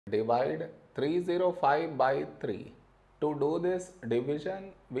Divide 305 by 3. To do this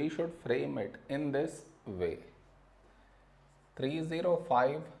division, we should frame it in this way.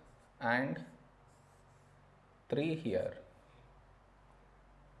 305 and 3 here.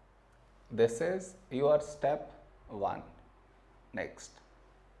 This is your step 1. Next,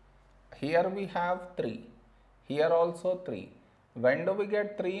 here we have 3. Here also 3. When do we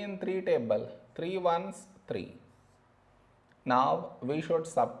get 3 in 3 table? 3 ones 3. Now we should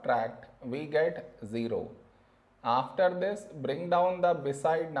subtract, we get 0. After this, bring down the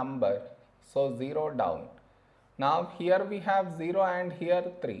beside number, so 0 down. Now here we have 0 and here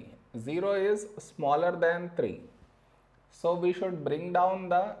 3. 0 is smaller than 3. So we should bring down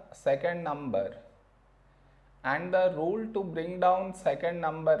the second number. And the rule to bring down second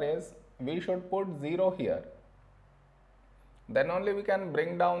number is, we should put 0 here. Then only we can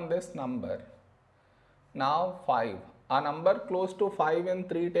bring down this number. Now 5. A number close to 5 in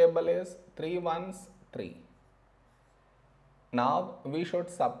 3 table is 3 ones 3. Now we should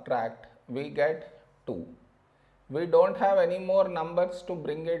subtract, we get 2. We don't have any more numbers to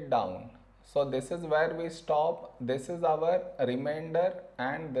bring it down. So this is where we stop. This is our remainder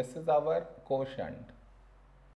and this is our quotient.